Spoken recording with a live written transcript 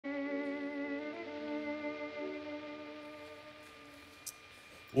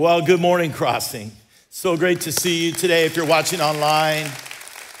Well, good morning, Crossing. So great to see you today. If you're watching online,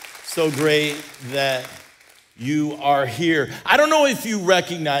 so great that you are here. I don't know if you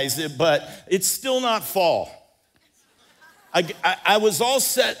recognize it, but it's still not fall. I was all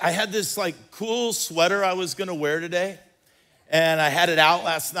set. I had this cool sweater I was gonna wear today, and I had it out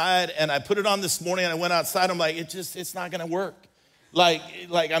last night, and I put it on this morning, and I went outside. I'm like, it's not gonna work. Like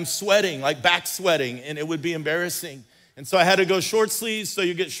I'm sweating, back sweating, and it would be embarrassing. And so I had to go short sleeves, so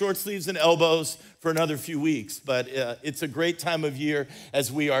you get short sleeves and elbows for another few weeks. But it's a great time of year as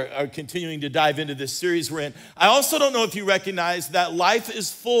we are continuing to dive into this series we're in. I also don't know if you recognize that life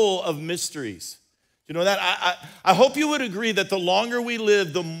is full of mysteries. You know that? I hope you would agree that the longer we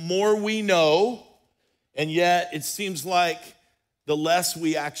live, the more we know, and yet it seems like the less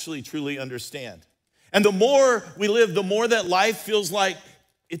we actually truly understand. And the more we live, the more that life feels like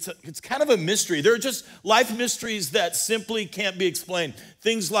it's kind of a mystery. There are just life mysteries that simply can't be explained.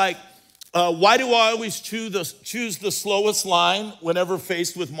 Things like, why do I always choose the slowest line whenever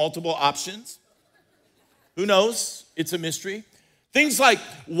faced with multiple options? Who knows? It's a mystery. Things like,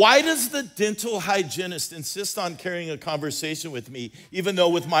 why does the dental hygienist insist on carrying a conversation with me, even though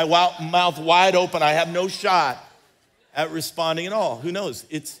with my mouth wide open, I have no shot at responding at all? Who knows?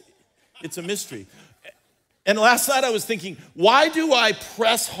 It's a mystery. And last night I was thinking, why do I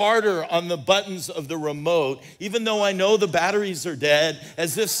press harder on the buttons of the remote, even though I know the batteries are dead,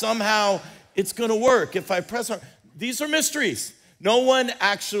 as if somehow it's gonna work if I press hard? These are mysteries. No one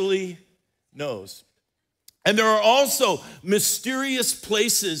actually knows. And there are also mysterious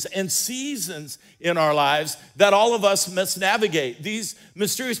places and seasons in our lives that all of us must navigate. These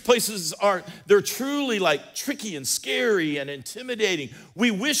mysterious places they're truly tricky and scary and intimidating. We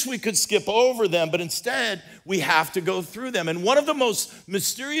wish we could skip over them, but instead we have to go through them. And one of the most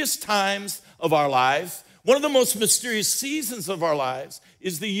mysterious times of our lives, one of the most mysterious seasons of our lives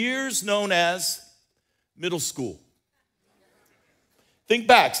is the years known as middle school. Think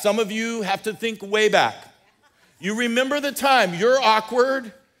back. Some of you have to think way back. You remember the time you're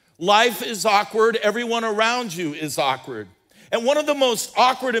awkward, life is awkward, everyone around you is awkward. And one of the most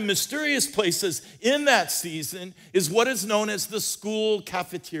awkward and mysterious places in that season is what is known as the school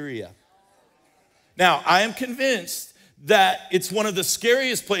cafeteria. Now, I am convinced that it's one of the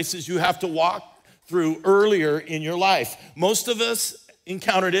scariest places you have to walk through earlier in your life. Most of us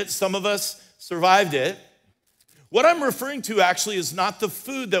encountered it, some of us survived it. What I'm referring to actually is not the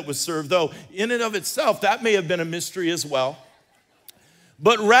food that was served, though in and of itself, that may have been a mystery as well.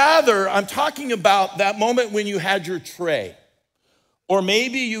 But rather, I'm talking about that moment when you had your tray. Or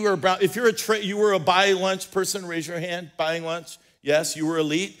maybe you were, if you're you were a buy lunch person, raise your hand, buying lunch. Yes, you were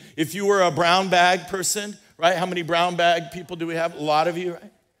elite. If you were a brown bag person, right? How many brown bag people do we have? A lot of you,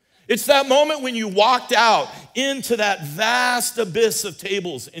 right? It's that moment when you walked out into that vast abyss of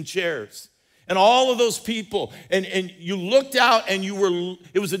tables and chairs. And all of those people, and you looked out and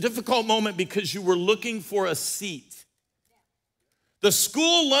it was a difficult moment because you were looking for a seat. The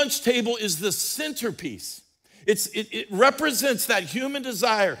school lunch table is the centerpiece. It represents that human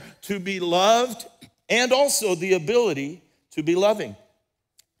desire to be loved and also the ability to be loving.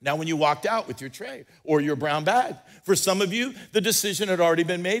 Now, when you walked out with your tray or your brown bag, for some of you, the decision had already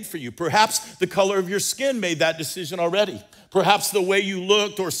been made for you. Perhaps the color of your skin made that decision already. Perhaps the way you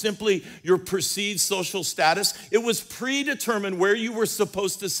looked or simply your perceived social status, it was predetermined where you were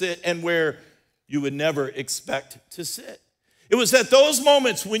supposed to sit and where you would never expect to sit. It was at those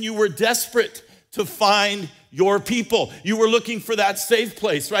moments when you were desperate to find your people. You were looking for that safe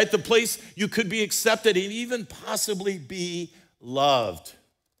place, right? The place you could be accepted and even possibly be loved.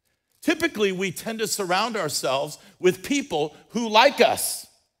 Typically, we tend to surround ourselves with people who like us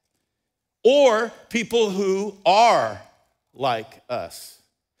or people who are like us.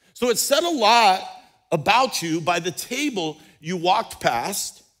 So it said a lot about you by the table you walked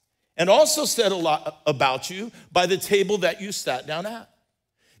past, and also said a lot about you by the table that you sat down at.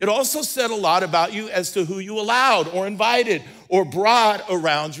 It also said a lot about you as to who you allowed or invited or brought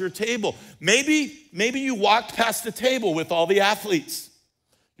around your table. Maybe you walked past the table with all the athletes.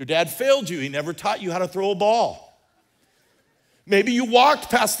 Your dad failed you. He never taught you how to throw a ball. Maybe you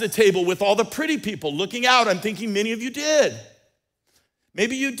walked past the table with all the pretty people looking out. I'm thinking many of you did.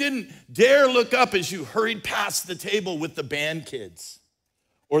 Maybe you didn't dare look up as you hurried past the table with the band kids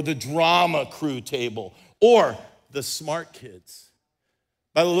or the drama crew table or the smart kids.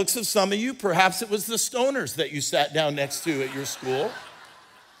 By the looks of some of you, perhaps it was the stoners that you sat down next to at your school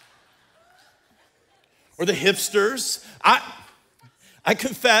or the hipsters. I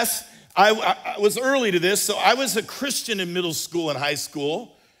confess, I was early to this, so I was a Christian in middle school and high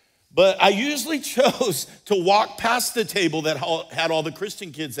school, But I usually chose to walk past the table that had all the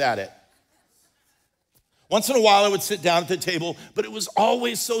Christian kids at it. Once in a while, I would sit down at the table, but it was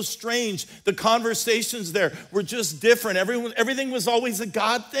always so strange. The conversations there were just different. Everything was always a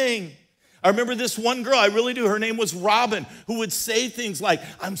God thing. I remember this one girl, I really do, her name was Robin, who would say things like,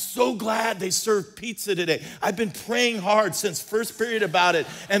 I'm so glad they served pizza today. I've been praying hard since first period about it,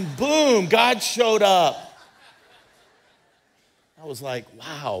 and boom, God showed up. I was like,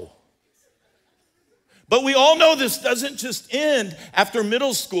 wow. But we all know this doesn't just end after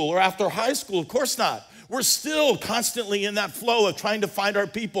middle school or after high school. Of course not. We're still constantly in that flow of trying to find our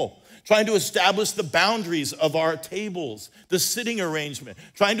people, trying to establish the boundaries of our tables, the sitting arrangement,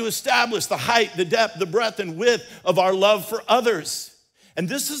 trying to establish the height, the depth, the breadth, and width of our love for others. And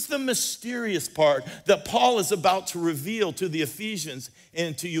this is the mysterious part that Paul is about to reveal to the Ephesians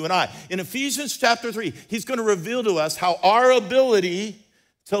and to you and I. In Ephesians chapter 3, he's going to reveal to us how our ability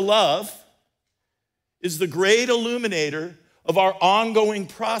to love is the great illuminator of our ongoing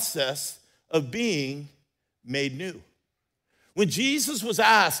process of being made new. When Jesus was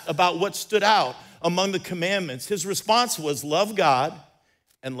asked about what stood out among the commandments, his response was love God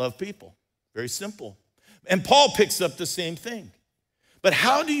and love people. Very simple. And Paul picks up the same thing. But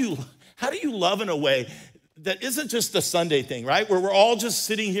how do you love in a way that isn't just a Sunday thing, right? Where we're all just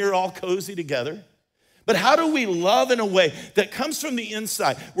sitting here all cozy together. But how do we love in a way that comes from the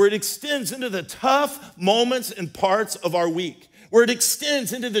inside, where it extends into the tough moments and parts of our week, where it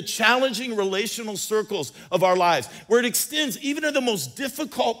extends into the challenging relational circles of our lives, where it extends even to the most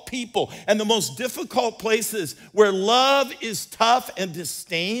difficult people and the most difficult places, where love is tough and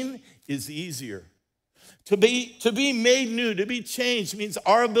disdain is easier. To be made new, to be changed, means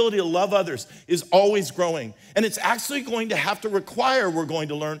our ability to love others is always growing. And it's actually going to have to require we're going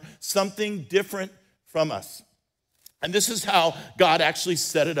to learn something different from us. And this is how God actually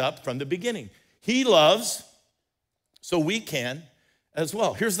set it up from the beginning. He loves, so we can as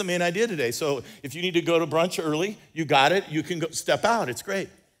well. Here's the main idea today. So if you need to go to brunch early, you got it. You can go step out. It's great.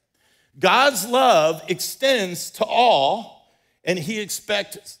 God's love extends to all, and he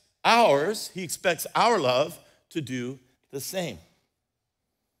expects our love to do the same.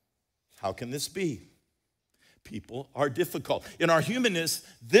 How can this be? People are difficult. In our humanness,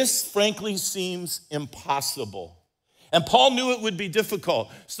 this frankly seems impossible. And Paul knew it would be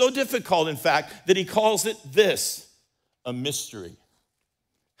difficult. So difficult, in fact, that he calls it this, a mystery.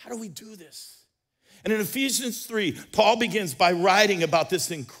 How do we do this? And in Ephesians 3, Paul begins by writing about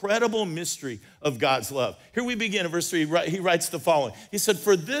this incredible mystery of God's love. Here we begin in verse 3. He writes the following. He said,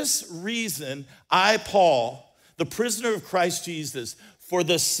 for this reason, I, Paul, the prisoner of Christ Jesus, for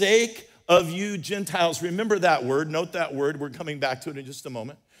the sake of you Gentiles. Remember that word. Note that word. We're coming back to it in just a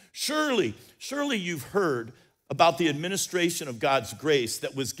moment. Surely you've heard about the administration of God's grace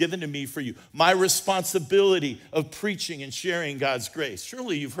that was given to me for you. My responsibility of preaching and sharing God's grace.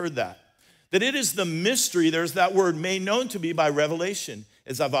 Surely you've heard that. That it is the mystery, there's that word, made known to me by revelation,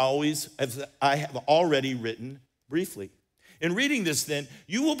 as I have already written briefly. In reading this then,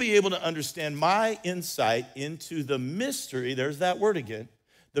 you will be able to understand my insight into the mystery, there's that word again,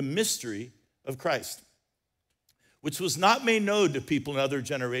 the mystery of Christ, which was not made known to people in other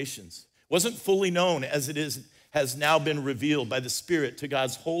generations. Wasn't fully known as it has now been revealed by the Spirit to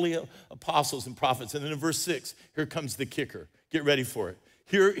God's holy apostles and prophets. And then in verse 6, here comes the kicker. Get ready for it.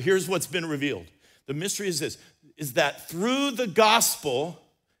 Here's what's been revealed. The mystery is this, is that through the gospel,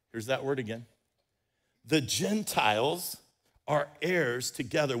 here's that word again, the Gentiles are heirs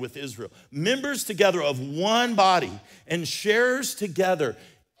together with Israel, members together of one body, and sharers together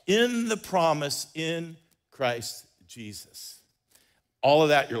in the promise in Christ Jesus. All of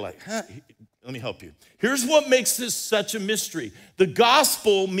that, you're like, huh? Let me help you. Here's what makes this such a mystery. The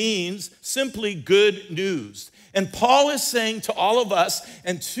gospel means simply good news. And Paul is saying to all of us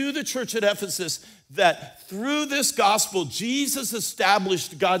and to the church at Ephesus that through this gospel, Jesus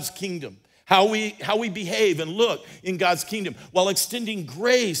established God's kingdom, how we behave and look in God's kingdom while extending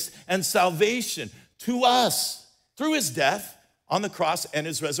grace and salvation to us through his death on the cross and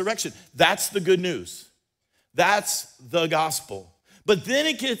his resurrection. That's the good news. That's the gospel. But then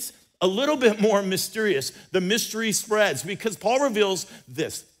it gets a little bit more mysterious. The mystery spreads because Paul reveals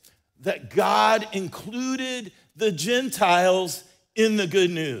this, that God included the Gentiles in the good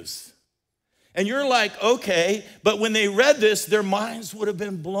news. And you're like, okay, but when they read this, their minds would have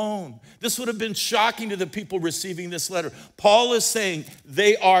been blown. This would have been shocking to the people receiving this letter. Paul is saying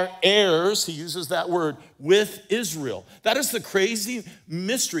they are heirs, he uses that word, with Israel. That is the crazy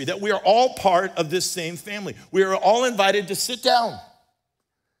mystery, that we are all part of this same family. We are all invited to sit down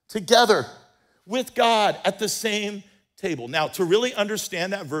together with God at the same table. Now, to really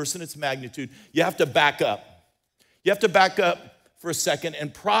understand that verse and its magnitude, you have to back up. You have to back up for a second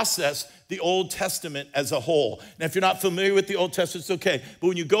and process the Old Testament as a whole. Now, if you're not familiar with the Old Testament, it's okay. But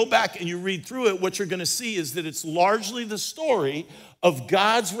when you go back and you read through it, what you're going to see is that it's largely the story of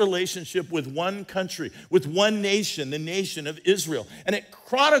God's relationship with one country, with one nation, the nation of Israel. And it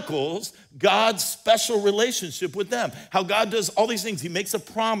chronicles God's special relationship with them, how God does all these things. He makes a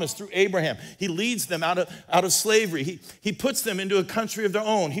promise through Abraham. He leads them out of slavery. He puts them into a country of their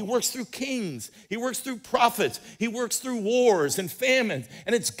own. He works through kings. He works through prophets. He works through wars and famines.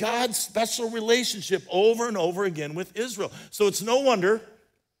 And it's God's special relationship over and over again with Israel. So it's no wonder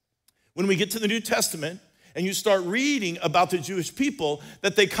when we get to the New Testament, and you start reading about the Jewish people,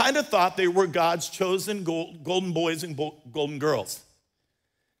 that they kind of thought they were God's chosen golden boys and golden girls.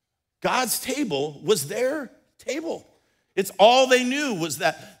 God's table was their table. It's all they knew was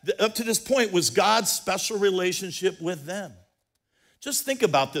that up to this point was God's special relationship with them. Just think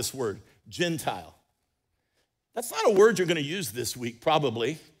about this word, Gentile. That's not a word you're going to use this week,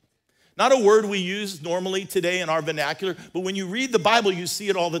 probably. Not a word we use normally today in our vernacular, but when you read the Bible, you see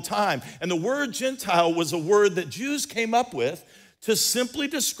it all the time. And the word Gentile was a word that Jews came up with to simply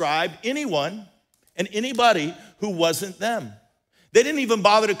describe anyone and anybody who wasn't them. They didn't even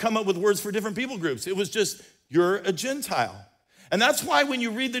bother to come up with words for different people groups. It was just, you're a Gentile. And that's why when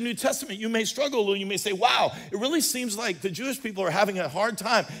you read the New Testament, you may struggle a little. You may say, wow, it really seems like the Jewish people are having a hard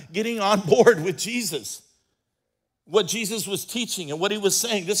time getting on board with Jesus. What Jesus was teaching and what he was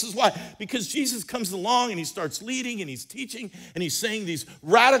saying. This is why. Because Jesus comes along and he starts leading and he's teaching and he's saying these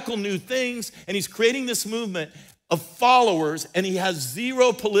radical new things and he's creating this movement of followers, and he has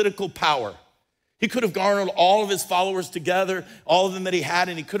zero political power. He could have garnered all of his followers together, all of them that he had,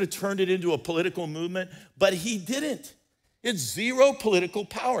 and he could have turned it into a political movement, but he didn't. It's zero political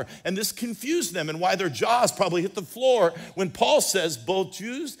power. And this confused them, and why their jaws probably hit the floor when Paul says both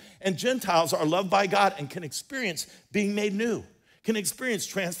Jews and Gentiles are loved by God and can experience being made new, can experience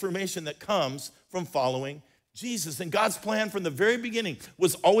transformation that comes from following Jesus. And God's plan from the very beginning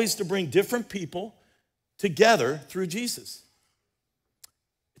was always to bring different people together through Jesus.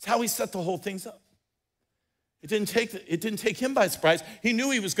 It's how he set the whole things up. It didn't take him by surprise. He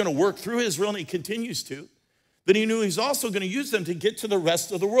knew he was going to work through Israel, and he continues to. But he knew he's also going to use them to get to the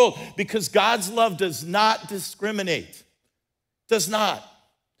rest of the world, because God's love does not discriminate. Does not.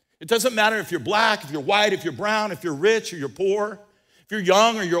 It doesn't matter if you're black, if you're white, if you're brown, if you're rich or you're poor, if you're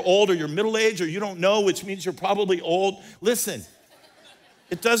young or you're old or you're middle-aged or you don't know, which means you're probably old. Listen,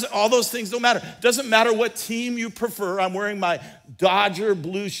 all those things don't matter. It doesn't matter what team you prefer. I'm wearing my Dodger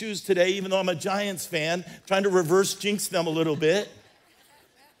blue shoes today, even though I'm a Giants fan, trying to reverse jinx them a little bit.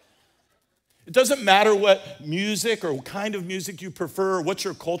 It doesn't matter what music or what kind of music you prefer or what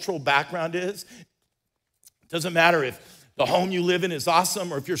your cultural background is. It doesn't matter if the home you live in is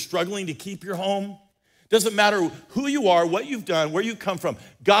awesome or if you're struggling to keep your home. It doesn't matter who you are, what you've done, where you come from.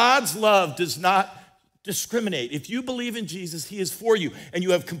 God's love does not discriminate. If you believe in Jesus, he is for you, and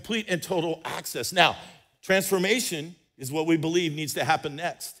you have complete and total access. Now, transformation is what we believe needs to happen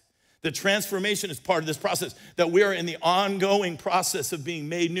next. The transformation is part of this process, that we are in the ongoing process of being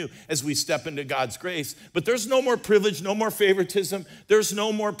made new as we step into God's grace. But there's no more privilege, no more favoritism. There's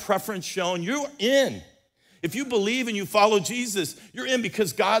no more preference shown. You're in. If you believe and you follow Jesus, you're in,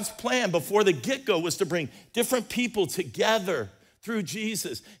 because God's plan before the get-go was to bring different people together through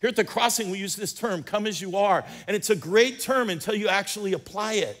Jesus. Here at the Crossing, we use this term, come as you are. And it's a great term until you actually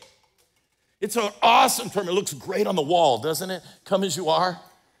apply it. It's an awesome term. It looks great on the wall, doesn't it? Come as you are.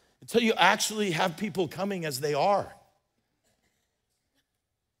 Until you actually have people coming as they are.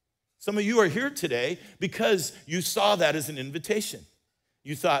 Some of you are here today because you saw that as an invitation.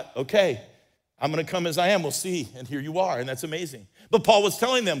 You thought, okay, I'm going to come as I am. We'll see. And here you are. And that's amazing. But Paul was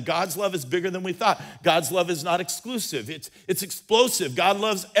telling them God's love is bigger than we thought. God's love is not exclusive. It's explosive. God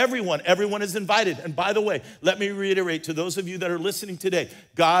loves everyone. Everyone is invited. And by the way, let me reiterate to those of you that are listening today,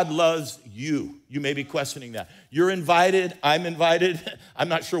 God loves you. You may be questioning that. You're invited. I'm invited. I'm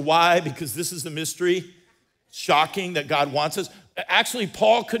not sure why, because this is a mystery. Shocking that God wants us. Actually,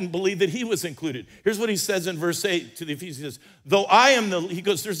 Paul couldn't believe that he was included. Here's what he says in verse 8 to the Ephesians. Though I am he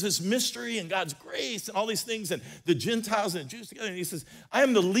goes, there's this mystery and God's grace and all these things and the Gentiles and the Jews together. And he says, I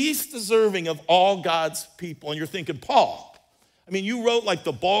am the least deserving of all God's people. And you're thinking, Paul, I mean, you wrote like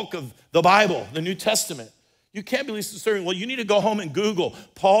the bulk of the Bible, the New Testament. You can't be least deserving. Well, you need to go home and Google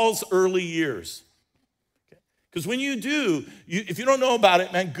Paul's early years. Because when you do, if you don't know about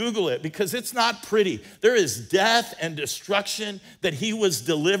it, man, Google it, because it's not pretty. There is death and destruction that he was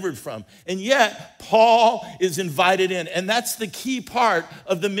delivered from. And yet, Paul is invited in. And that's the key part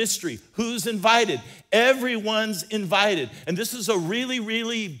of the mystery. Who's invited? Everyone's invited. And this is a really,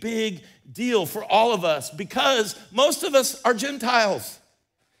 really big deal for all of us, because most of us are Gentiles.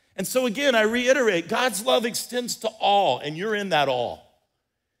 And so again, I reiterate, God's love extends to all, and you're in that all.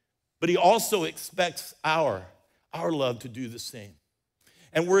 But he also expects our love to do the same.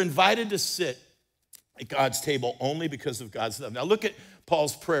 And we're invited to sit at God's table only because of God's love. Now look at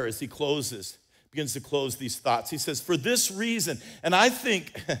Paul's prayer as he begins to close these thoughts. He says, for this reason, and I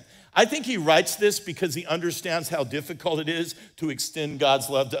think he writes this because he understands how difficult it is to extend God's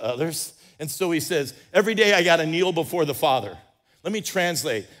love to others. And so he says, every day I got to kneel before the Father. Let me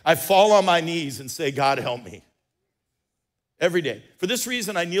translate. I fall on my knees and say, God, help me. Every day. For this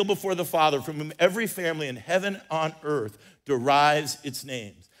reason, I kneel before the Father, from whom every family in heaven on earth derives its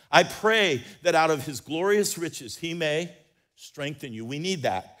names. I pray that out of his glorious riches, he may strengthen you. We need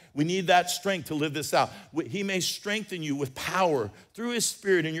that. We need that strength to live this out. He may strengthen you with power through his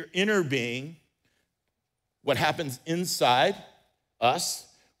Spirit in your inner being. What happens inside us,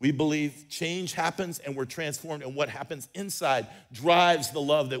 we believe change happens and we're transformed, and what happens inside drives the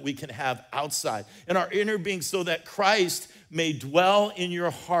love that we can have outside in our inner being, so that Christ may dwell in your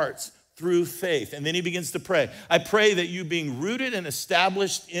hearts through faith. And then he begins to pray. I pray that you, being rooted and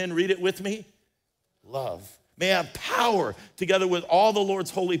established in, read it with me, love, may have power together with all the Lord's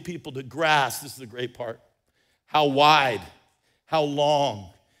holy people to grasp, this is the great part, how wide, how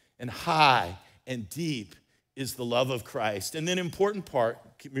long, and high and deep is the love of Christ. And then important part,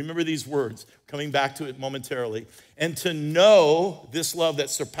 remember these words, coming back to it momentarily, and to know this love that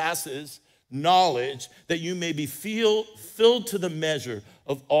surpasses knowledge, that you may be filled to the measure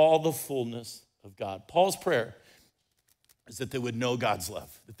of all the fullness of God. Paul's prayer is that they would know God's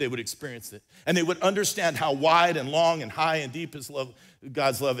love, that they would experience it, and they would understand how wide and long and high and deep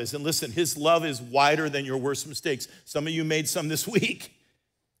God's love is. And listen, his love is wider than your worst mistakes. Some of you made some this week.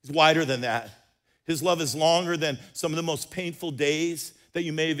 It's wider than that. His love is longer than some of the most painful days that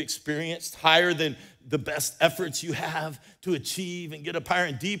you may have experienced, higher than the best efforts you have to achieve and get up higher,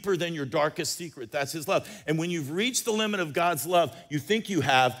 and deeper than your darkest secret. That's his love. And when you've reached the limit of God's love, you think you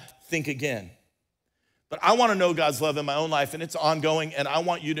have, think again. But I want to know God's love in my own life, and it's ongoing, and I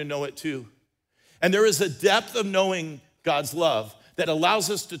want you to know it too. And there is a depth of knowing God's love that allows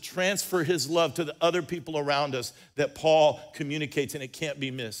us to transfer his love to the other people around us that Paul communicates, and it can't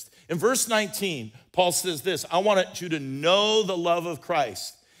be missed. In verse 19, Paul says this, I want you to know the love of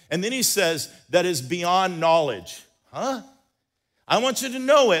Christ. And then he says, that is beyond knowledge. Huh? I want you to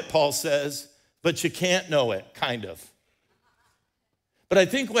know it, Paul says, but you can't know it, kind of. But I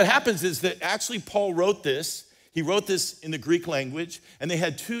think what happens is that actually Paul wrote this. He wrote this in the Greek language, and they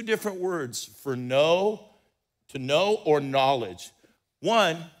had two different words for know, to know, or knowledge.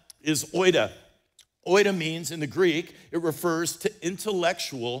 One is oida. Oida means, in the Greek, it refers to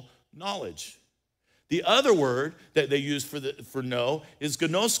intellectual knowledge. The other word that they use for know is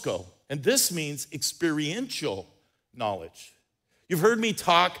gnosko, and this means experiential knowledge. You've heard me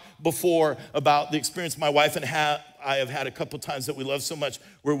talk before about the experience my wife and I have had a couple times that we love so much,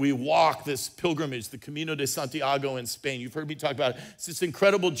 where we walk this pilgrimage, the Camino de Santiago in Spain. You've heard me talk about it. It's this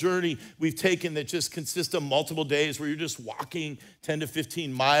incredible journey we've taken that just consists of multiple days where you're just walking 10 to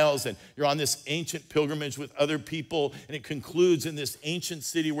 15 miles and you're on this ancient pilgrimage with other people, and it concludes in this ancient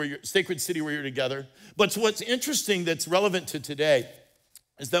city sacred city where you're together. But what's interesting that's relevant to today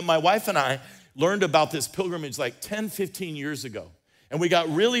is that my wife and I learned about this pilgrimage like 10, 15 years ago. And we got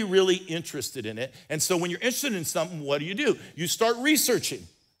really, really interested in it. And so when you're interested in something, what do? You start researching,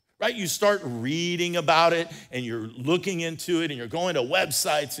 right? You start reading about it, and you're looking into it, and you're going to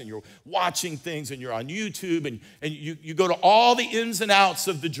websites, and you're watching things, and you're on YouTube, and you go to all the ins and outs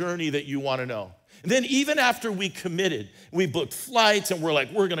of the journey that you want to know. And then even after we committed, we booked flights, and we're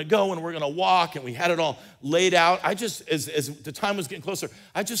like, we're going to go and we're going to walk, and we had it all laid out. As the time was getting closer,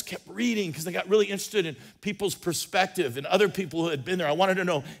 I just kept reading because I got really interested in people's perspective and other people who had been there. I wanted to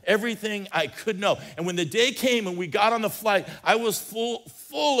know everything I could know. And when the day came and we got on the flight, I was full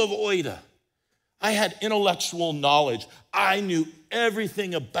of oida. I had intellectual knowledge. I knew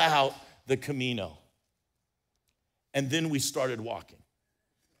everything about the Camino. And then we started walking.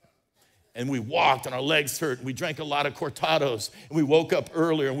 And we walked, and our legs hurt, and we drank a lot of cortados, and we woke up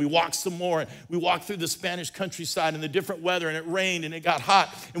earlier, and we walked some more, and we walked through the Spanish countryside in the different weather, and it rained, and it got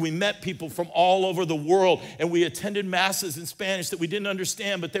hot, and we met people from all over the world, and we attended masses in Spanish that we didn't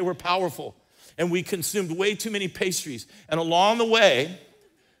understand, but they were powerful, and we consumed way too many pastries. And along the way,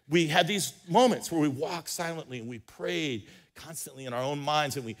 we had these moments where we walked silently and we prayed constantly in our own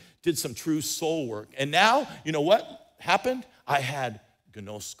minds, and we did some true soul work. And now, you know what happened? I had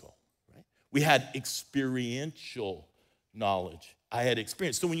gnosko, right? We had experiential knowledge. I had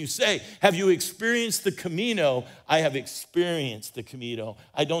experience. So when you say, have you experienced the Camino? I have experienced the Camino.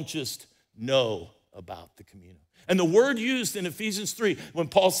 I don't just know about the Camino. And the word used in Ephesians 3, when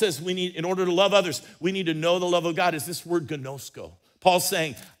Paul says we need, in order to love others, we need to know the love of God, is this word gnosko. Paul's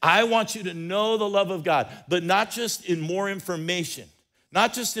saying, I want you to know the love of God, but not just in more information,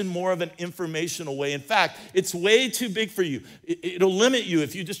 not just in more of an informational way. In fact, it's way too big for you. It'll limit you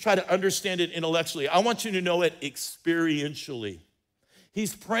if you just try to understand it intellectually. I want you to know it experientially.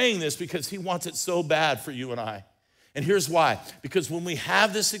 He's praying this because he wants it so bad for you and I. And here's why. Because when we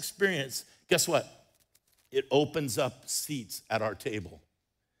have this experience, guess what? It opens up seats at our table.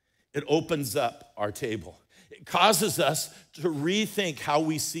 It opens up our table. It causes us to rethink how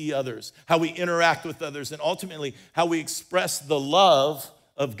we see others, how we interact with others, and ultimately how we express the love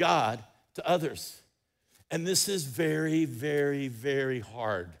of God to others. And this is very, very, very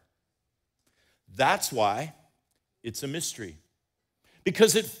hard. That's why it's a mystery.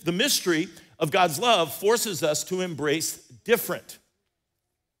 Because the mystery of God's love forces us to embrace different.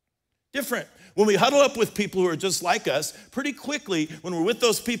 Different. When we huddle up with people who are just like us, pretty quickly, when we're with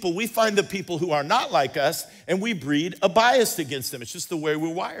those people, we find the people who are not like us, and we breed a bias against them. It's just the way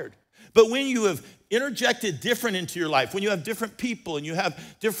we're wired. But when you have interjected different into your life, when you have different people, and you have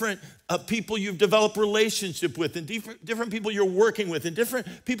different people you've developed relationship with, and different people you're working with, and different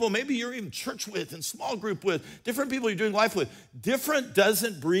people maybe you're in church with and small group with, different people you're doing life with, different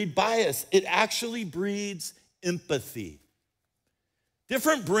doesn't breed bias. It actually breeds empathy.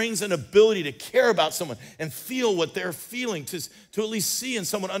 Different brings an ability to care about someone and feel what they're feeling, to at least see and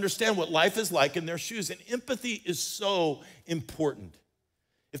someone understand what life is like in their shoes. And empathy is so important.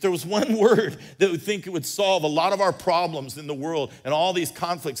 If there was one word that would think it would solve a lot of our problems in the world and all these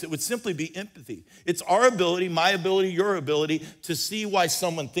conflicts, it would simply be empathy. It's our ability, my ability, your ability to see why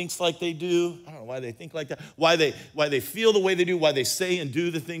someone thinks like they do. I don't know why they think like that, why they feel the way they do, why they say and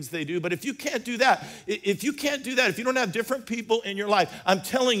do the things they do. But if you can't do that, if you don't have different people in your life, I'm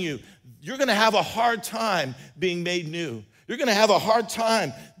telling you, you're gonna have a hard time being made new. You're gonna have a hard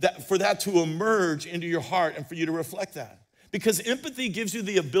time for that to emerge into your heart and for you to reflect that. Because empathy gives you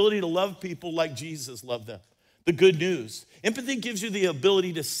the ability to love people like Jesus loved them. The good news. Empathy gives you the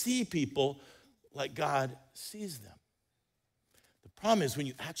ability to see people like God sees them. The problem is when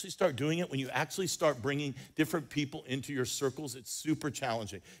you actually start doing it, when you actually start bringing different people into your circles, it's super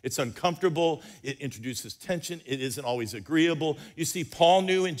challenging. It's uncomfortable. It introduces tension. It isn't always agreeable. You see, Paul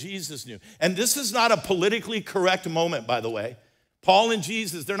knew and Jesus knew. And this is not a politically correct moment, by the way. Paul and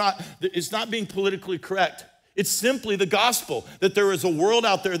Jesus, it's not being politically correct. It's simply the gospel that there is a world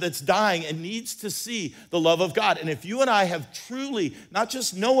out there that's dying and needs to see the love of God. And if you and I have truly, not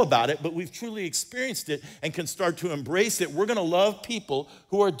just know about it, but we've truly experienced it and can start to embrace it, we're gonna love people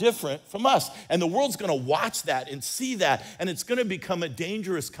who are different from us. And the world's gonna watch that and see that, and it's gonna become a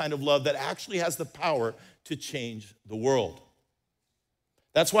dangerous kind of love that actually has the power to change the world.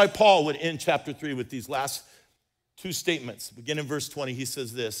 That's why Paul would end chapter 3 with these last two statements. Begin in verse 20, he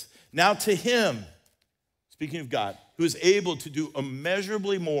says this, "Now to him," speaking of God, "who is able to do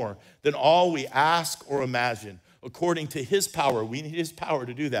immeasurably more than all we ask or imagine, according to his power," we need his power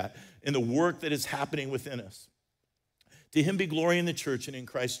to do that, "in the work that is happening within us. To him be glory in the church and in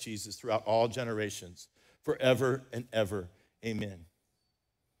Christ Jesus throughout all generations, forever and ever. Amen."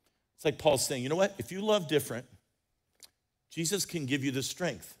 It's like Paul's saying, you know what? If you love different, Jesus can give you the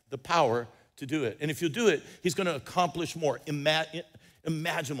strength, the power to do it. And if you do it, he's going to accomplish more,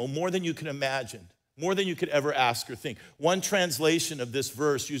 imaginable, more than you can imagine. More than you could ever ask or think. One translation of this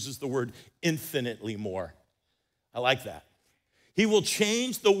verse uses the word infinitely more. I like that. He will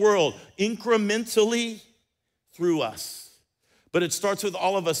change the world incrementally through us. But it starts with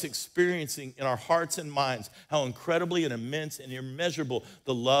all of us experiencing in our hearts and minds how incredibly and immense and immeasurable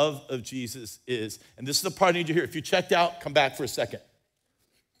the love of Jesus is. And this is the part I need you to hear. If you checked out, come back for a second.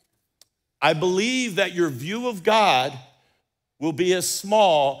 I believe that your view of God will be as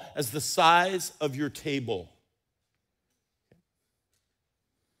small as the size of your table.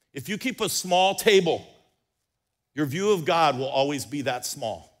 If you keep a small table, your view of God will always be that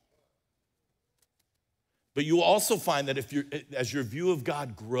small. But you will also find that as your view of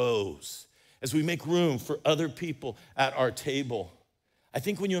God grows, as we make room for other people at our table, I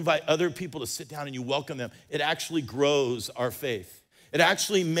think when you invite other people to sit down and you welcome them, it actually grows our faith. It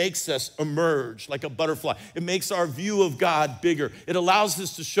actually makes us emerge like a butterfly. It makes our view of God bigger. It allows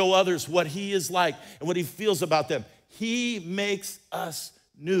us to show others what he is like and what he feels about them. He makes us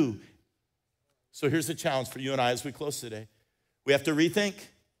new. So here's the challenge for you and I as we close today. We have to rethink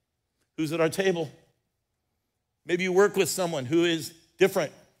who's at our table. Maybe you work with someone who is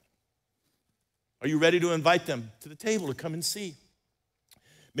different. Are you ready to invite them to the table to come and see?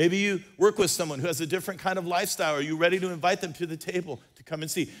 Maybe you work with someone who has a different kind of lifestyle. Are you ready to invite them to the table to come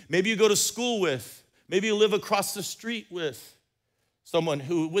and see? Maybe you go to school with, maybe you live across the street with someone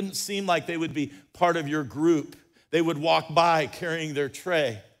who wouldn't seem like they would be part of your group. They would walk by carrying their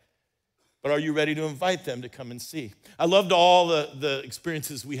tray. But are you ready to invite them to come and see? I loved all the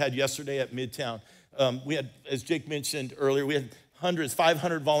experiences we had yesterday at Midtown. We had, as Jake mentioned earlier, we had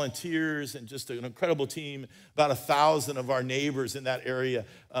 500 volunteers and just an incredible team. About 1,000 of our neighbors in that area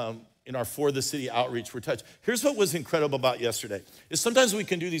in our For the City outreach were touched. Here's what was incredible about yesterday, is sometimes we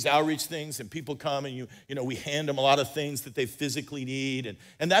can do these outreach things and people come and we hand them a lot of things that they physically need.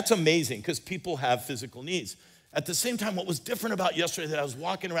 And that's amazing because people have physical needs. At the same time, what was different about yesterday that I was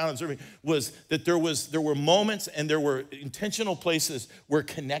walking around observing was that there were moments and there were intentional places where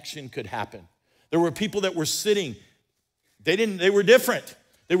connection could happen. There were people that were sitting, they were different.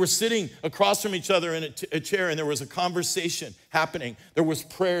 They were sitting across from each other in a chair, and there was a conversation happening. There was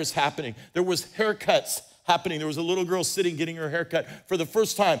prayers happening. There was haircuts happening. There was a little girl sitting getting her haircut for the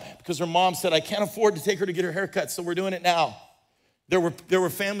first time because her mom said, I can't afford to take her to get her haircut, so we're doing it now. There were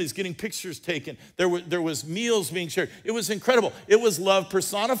families getting pictures taken. There was meals being shared. It was incredible. It was love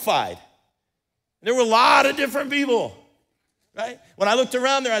personified. There were a lot of different people, right? When I looked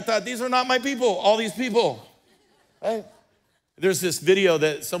around there, I thought, these are not my people, all these people, right? There's this video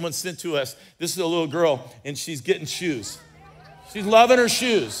that someone sent to us. This is a little girl, and she's getting shoes. She's loving her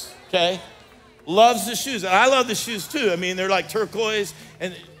shoes, okay? Loves the shoes, and I love the shoes too. I mean, they're like turquoise,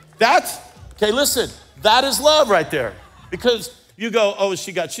 and okay, listen, that is love right there. Because you go, oh,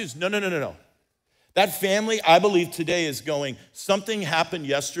 she got shoes. No. That family, I believe today is going, something happened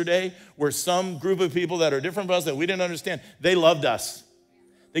yesterday where some group of people that are different from us that we didn't understand, they loved us.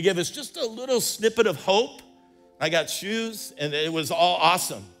 They gave us just a little snippet of hope. I got shoes, and it was all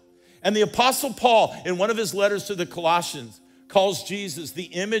awesome. And the Apostle Paul, in one of his letters to the Colossians, calls Jesus the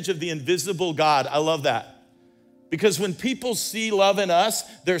image of the invisible God. I love that. Because when people see love in us,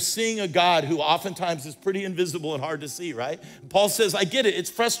 they're seeing a God who oftentimes is pretty invisible and hard to see, right? Paul says, I get it. It's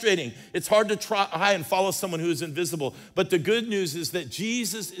frustrating. It's hard to try and follow someone who is invisible. But the good news is that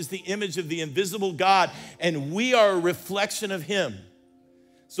Jesus is the image of the invisible God, and we are a reflection of him.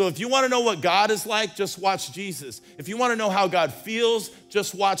 So if you want to know what God is like, just watch Jesus. If you want to know how God feels,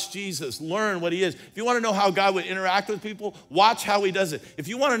 just watch Jesus. Learn what he is. If you want to know how God would interact with people, watch how he does it. If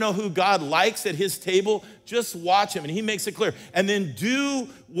you want to know who God likes at his table, just watch him, and he makes it clear. And then do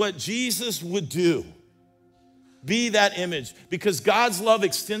what Jesus would do. Be that image, because God's love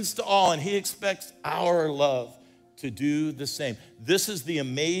extends to all, and he expects our love to do the same. This is the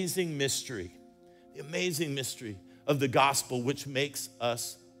amazing mystery of the gospel, which makes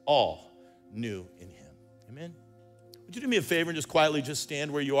us all new in him. Amen. Would you do me a favor and just quietly just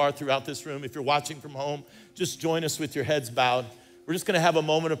stand where you are throughout this room? If you're watching from home, just join us with your heads bowed. We're just going to have a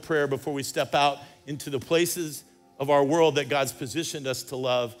moment of prayer before we step out into the places of our world that God's positioned us to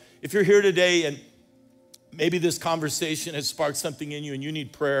love. If you're here today and maybe this conversation has sparked something in you and you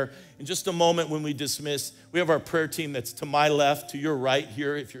need prayer, in just a moment when we dismiss, we have our prayer team that's to my left, to your right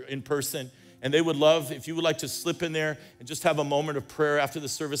here if you're in person. And they would love, if you would like to slip in there and just have a moment of prayer after the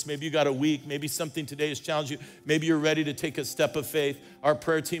service. Maybe you got a week, maybe something today has challenged you. Maybe you're ready to take a step of faith. Our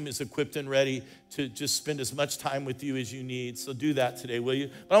prayer team is equipped and ready to just spend as much time with you as you need. So do that today, will you?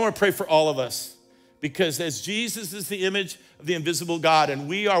 But I want to pray for all of us, because as Jesus is the image of the invisible God and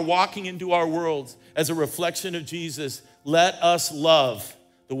we are walking into our worlds as a reflection of Jesus, let us love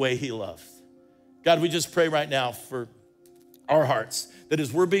the way he loved. God, we just pray right now for our hearts, that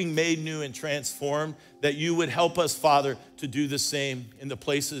as we're being made new and transformed, that you would help us, Father, to do the same in the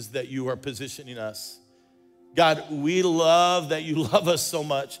places that you are positioning us. God, we love that you love us so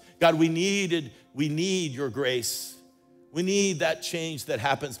much. God, we need your grace. We need that change that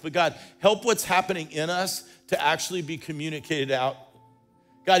happens. But God, help what's happening in us to actually be communicated out.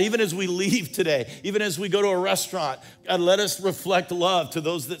 God, even as we leave today, even as we go to a restaurant, God, let us reflect love to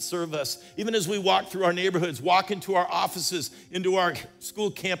those that serve us. Even as we walk through our neighborhoods, walk into our offices, into our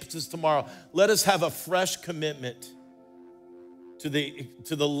school campuses tomorrow, let us have a fresh commitment to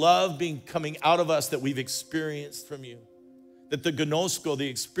the love coming out of us that we've experienced from you. That the gnosko, the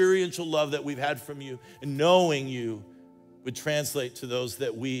experiential love that we've had from you and knowing you would translate to those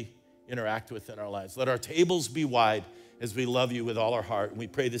that we interact with in our lives. Let our tables be wide as we love you with all our heart. And we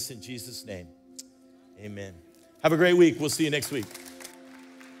pray this in Jesus' name. Amen. Have a great week. We'll see you next week.